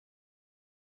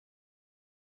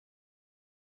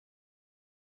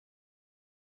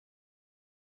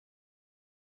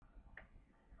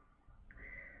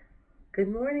Good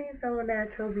morning, fellow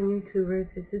naturals and YouTubers.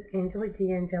 This is Angelic,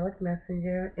 the Angelic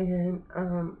Messenger, and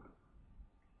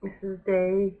this is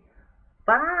day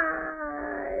 5.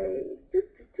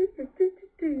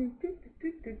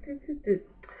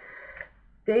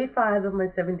 Day 5 of my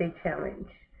 7-day challenge.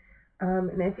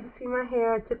 And as you can see my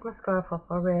hair, I took my scarf off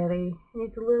already.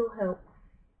 Needs a little help.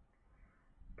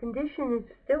 Condition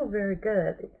is still very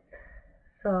good. It's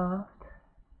soft.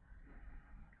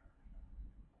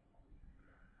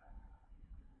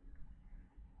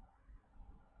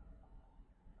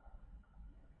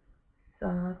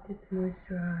 It's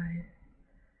moisturized.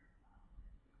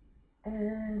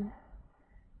 And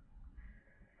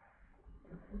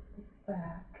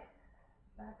back.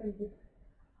 Back is just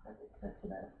have to touch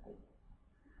it up.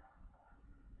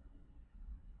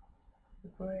 The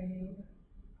braid.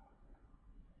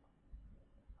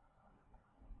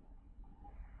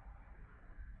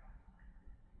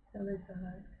 Other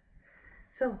side.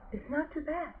 So it's not too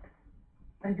bad.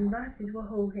 I do not do a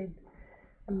whole head.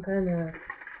 I'm gonna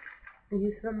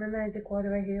use some of my magic water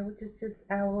right here, which is just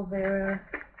aloe vera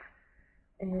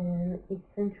and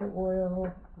essential oil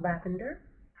lavender.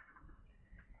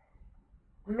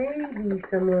 Maybe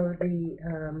some of the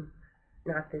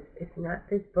it's not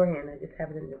this brand, I just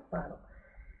have it in this bottle.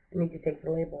 I need to take the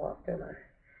label off, don't I?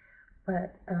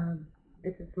 But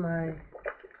this is my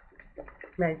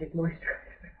magic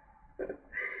moisturizer.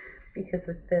 Because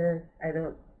with this, I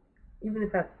don't, even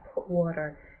if I put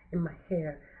water in my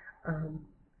hair,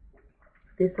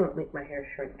 this won't make my hair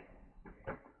shrink.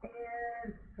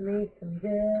 And I made some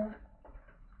gel.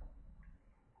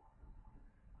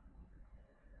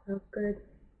 Smells good.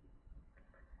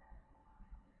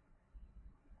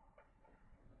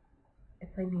 If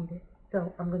I need it.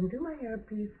 So I'm going to do my hair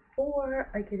before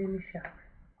I get in the shower.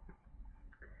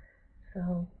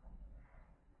 So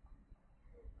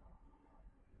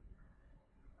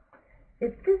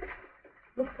if this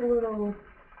looks a little,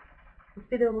 this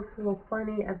video looks a little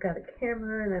funny, I've got a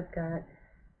camera and I've got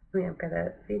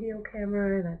a video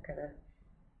camera and I've got a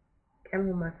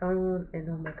camera on my phone and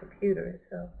on my computer.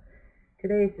 So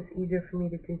today it's just easier for me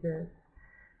to do this.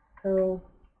 So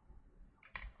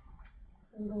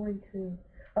I'm going to,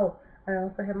 I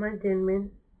also have my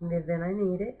Denman, and then I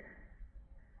need it.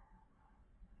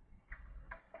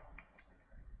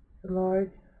 A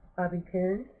large bobby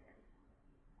pin.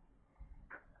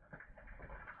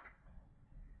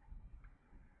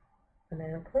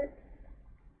 Banana clips.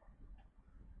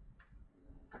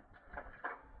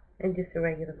 And just a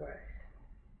regular brush.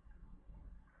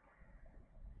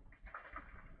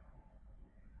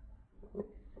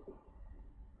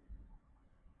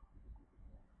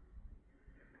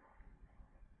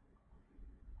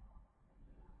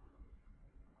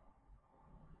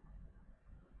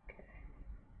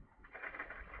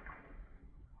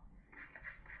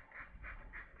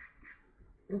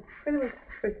 I'm pretty much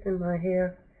spritzing my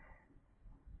hair,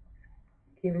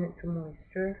 giving it some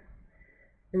moisture.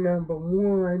 The number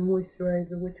one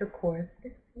moisturizer, which of course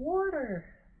is water.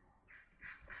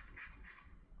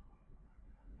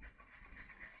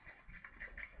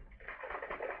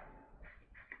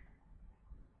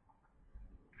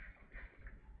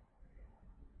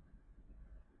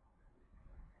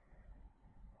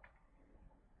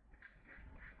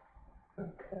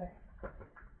 Okay.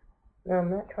 Now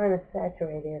I'm not trying to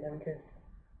saturate it, I'm just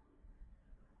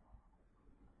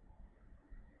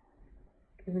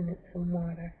giving it some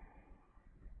water.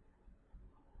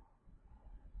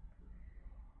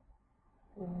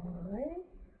 Alright.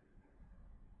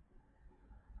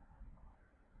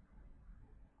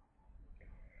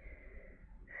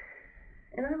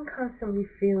 And I'm constantly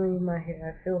feeling my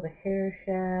hair. I feel the hair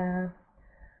shaft.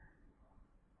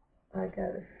 I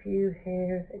got a few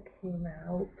hairs that came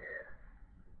out.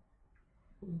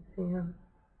 You can see them.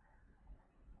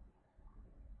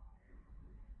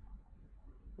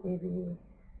 Maybe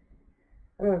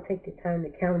I don't take the time to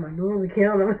count them. I normally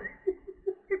count them.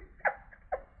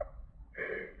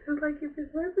 It's like if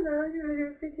it's less than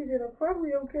 150, then I'm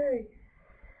probably okay.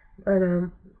 But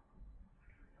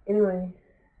anyway.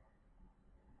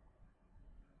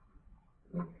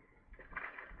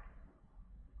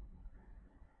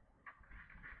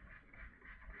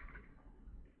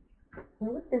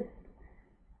 What this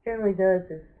generally does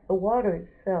is the water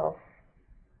itself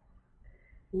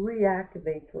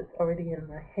reactivates what's already in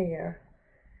my hair.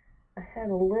 I had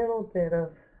a little bit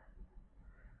of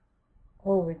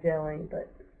over gelling,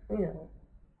 but you know,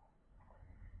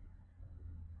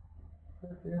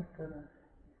 it's not gonna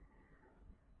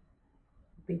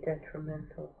be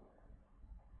detrimental.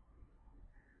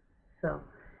 So,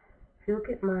 if you look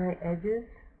at my edges,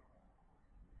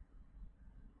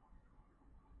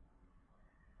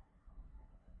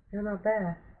 They're not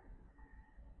bad.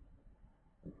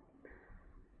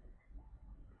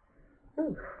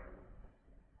 Ooh.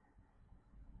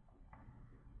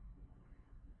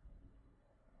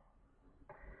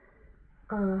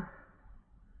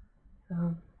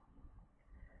 So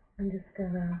I'm just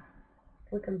gonna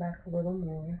flick them back a little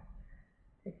more.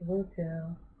 Take a little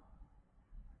gel.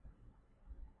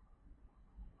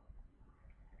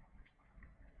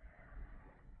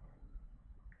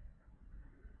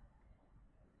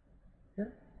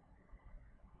 Just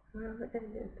around the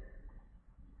edges.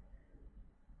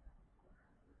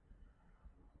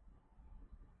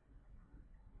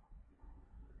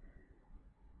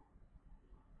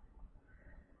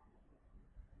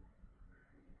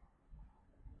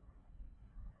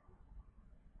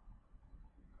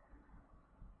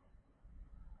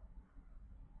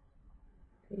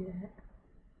 See that?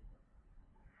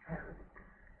 Found it.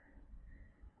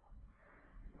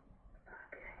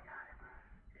 Okay, got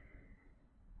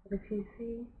it. If you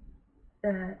see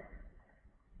that,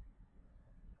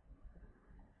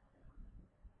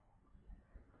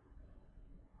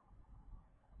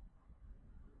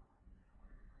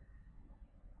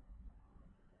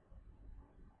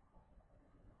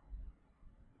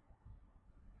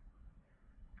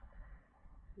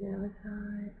 the other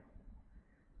side,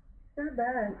 not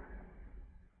bad.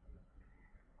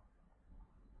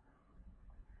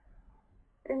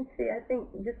 And see, I think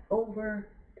just over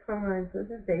time, so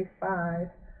this is day 5,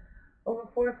 over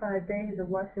 4 or 5 days of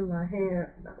washing my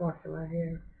hair, not washing my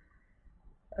hair,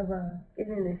 of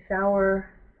getting in the shower,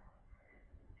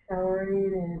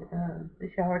 showering, and the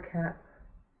shower cap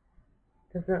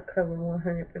does not cover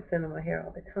 100% of my hair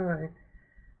all the time.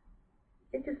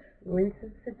 It just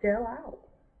rinses the gel out.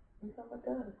 That's all it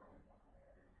does.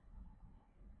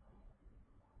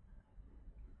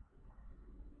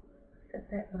 Set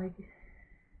that like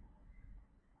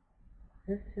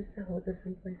this just to hold this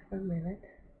in place for a minute.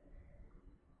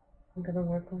 I'm going to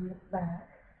work on the back.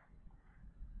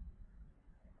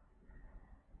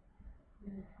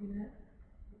 You see that?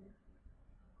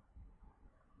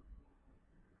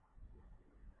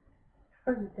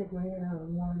 I'm going to take my hair out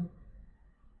in one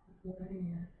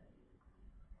hand.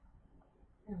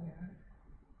 There we are.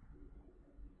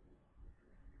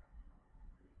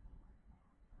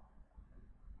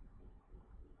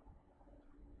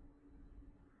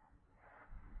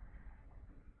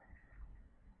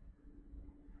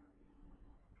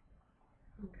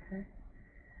 Okay.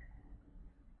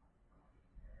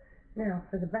 Now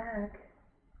for the back,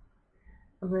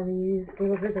 I'm going to use a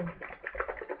little bit of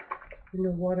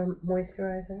water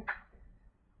moisturizer.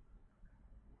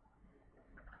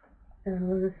 And I'm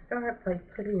going to start by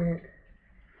putting it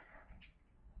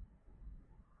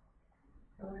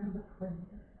around the fringe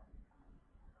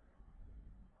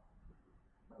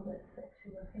of that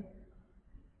section of hair.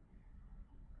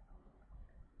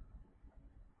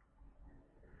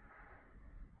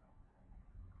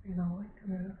 And all the way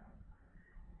through.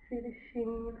 See the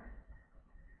sheen?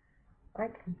 I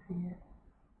can see it.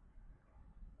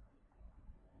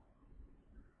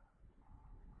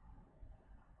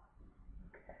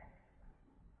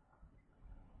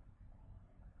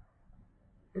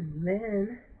 And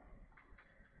then,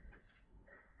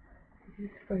 use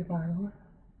a spray bottle,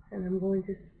 and I'm going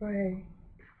to spray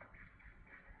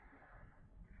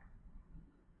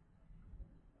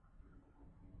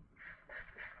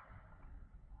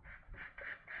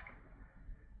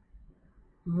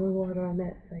more water on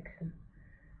that section.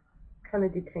 Kind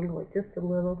of detangle it just a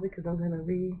little because I'm going to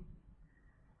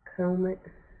re-comb it.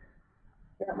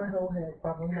 Not my whole head,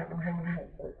 probably not my whole head,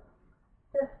 but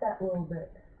just that little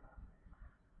bit.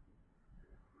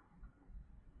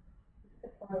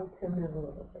 Just fine tune it a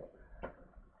little bit.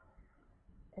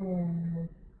 And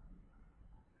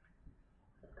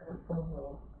I'm going to put a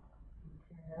little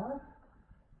gel.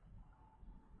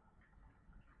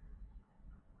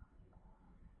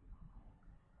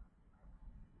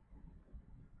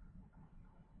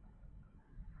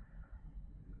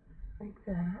 Like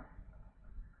that.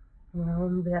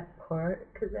 Around that part,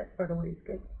 because that part always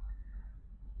gets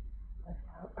left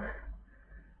out.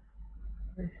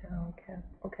 The shower cap.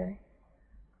 Okay.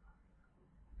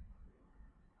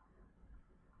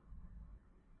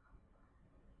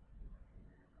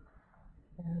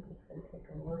 And I'm just going to take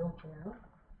a little gel.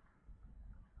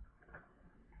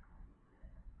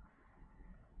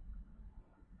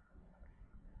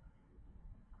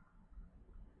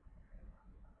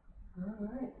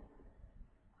 Alright.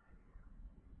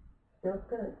 Feels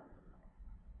good.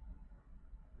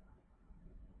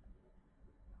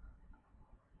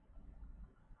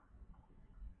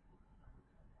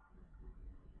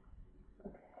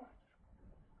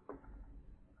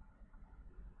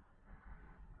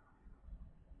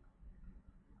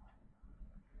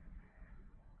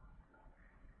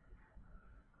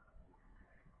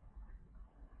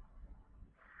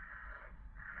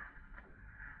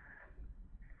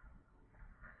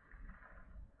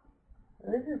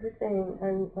 This is the thing,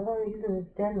 and I'm only using this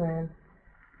Denman.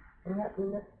 I'm not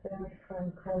necessarily trying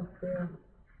to comb through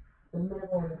the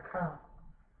middle and the top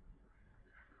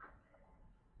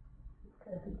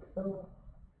because it's so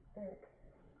thick.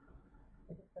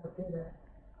 I just don't do that.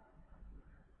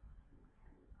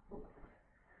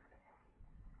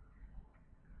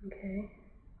 Okay.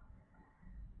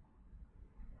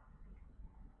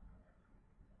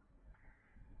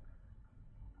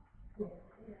 Yeah,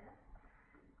 see that?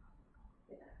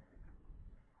 Yeah.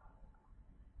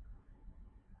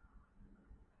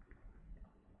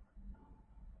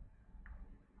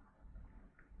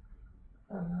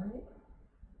 Alright.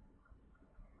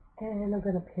 And I'm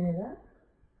going to pin it up.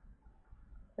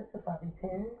 That's a bobby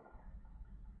pin.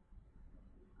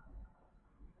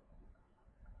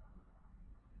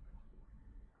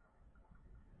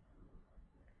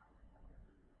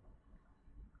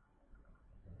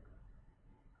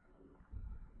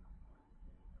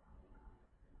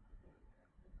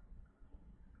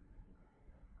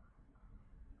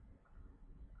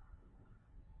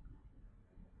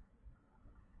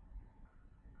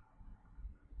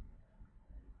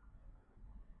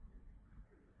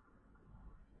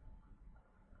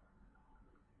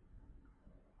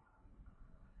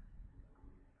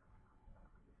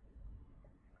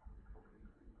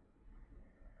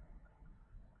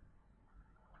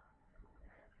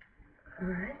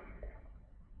 Alright.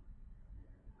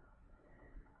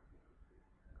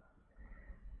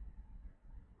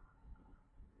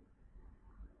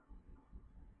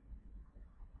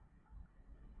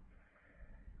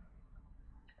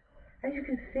 As you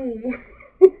can see,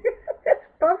 this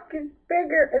puff gets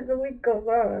bigger as the week goes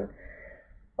on.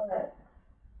 But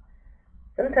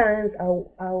sometimes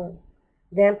I'll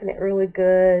dampen it really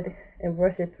good and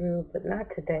brush it through, but not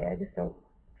today. I just don't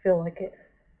feel like it.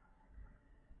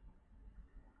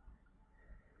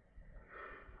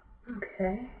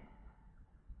 Okay.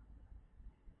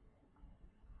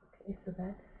 Okay, so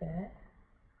that's set.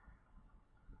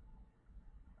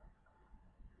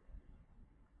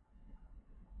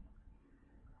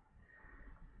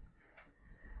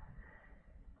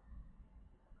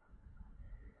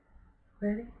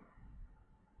 Ready?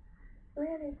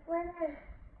 Ready, ready.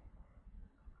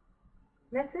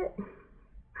 That's it.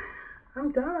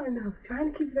 I'm done. I was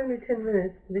trying to keep it under 10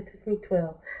 minutes, but it took me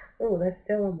 12. Oh, that's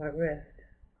still on my wrist.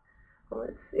 Well,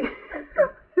 let's see.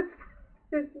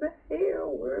 It's the hair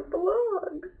where it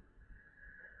belongs.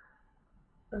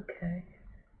 Okay.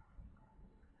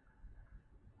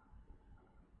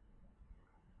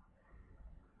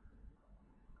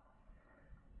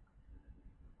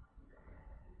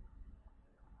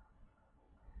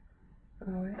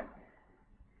 Alright.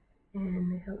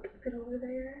 And to help keep it over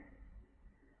there,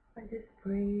 I just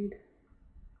braid.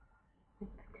 I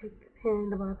take the pin,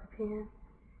 the bobby pin,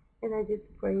 and I just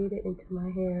braid it into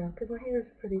my hair. Because my hair is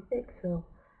pretty thick, so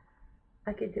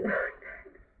I could do it like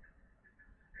that.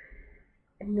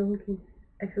 And no one can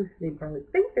actually probably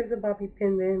think there's a bobby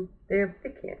pin in there, but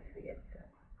they can't see it. So.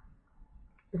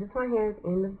 This is my hair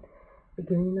in the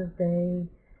beginning of day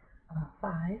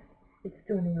 5. It's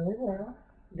doing really well.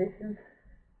 This is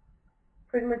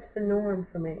pretty much the norm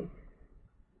for me.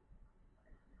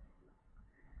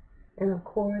 And of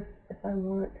course, if I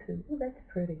want to, oh, that's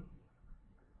pretty.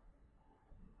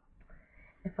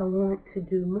 If I want to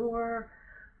do more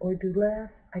or do less,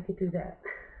 I could do that.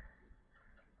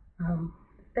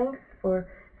 Thanks for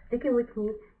sticking with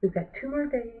me. We've got 2 more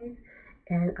days,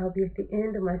 and I'll be at the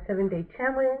end of my 7-day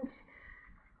challenge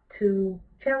to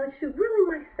challenge you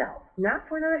really myself, not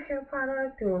for another hair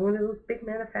product or one of those big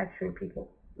manufacturing people.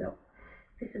 No,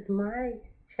 this is my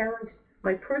challenge,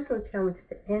 my personal challenge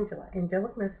to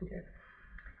Angelic Messanger,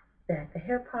 that the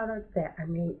hair product that I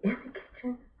made in the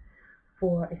kitchen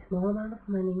for a small amount of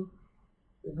money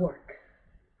works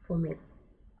for me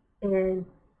and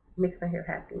makes my hair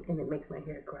happy and it makes my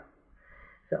hair grow.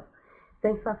 So,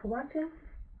 thanks a lot for watching,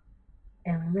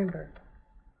 and remember,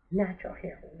 natural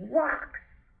hair rocks!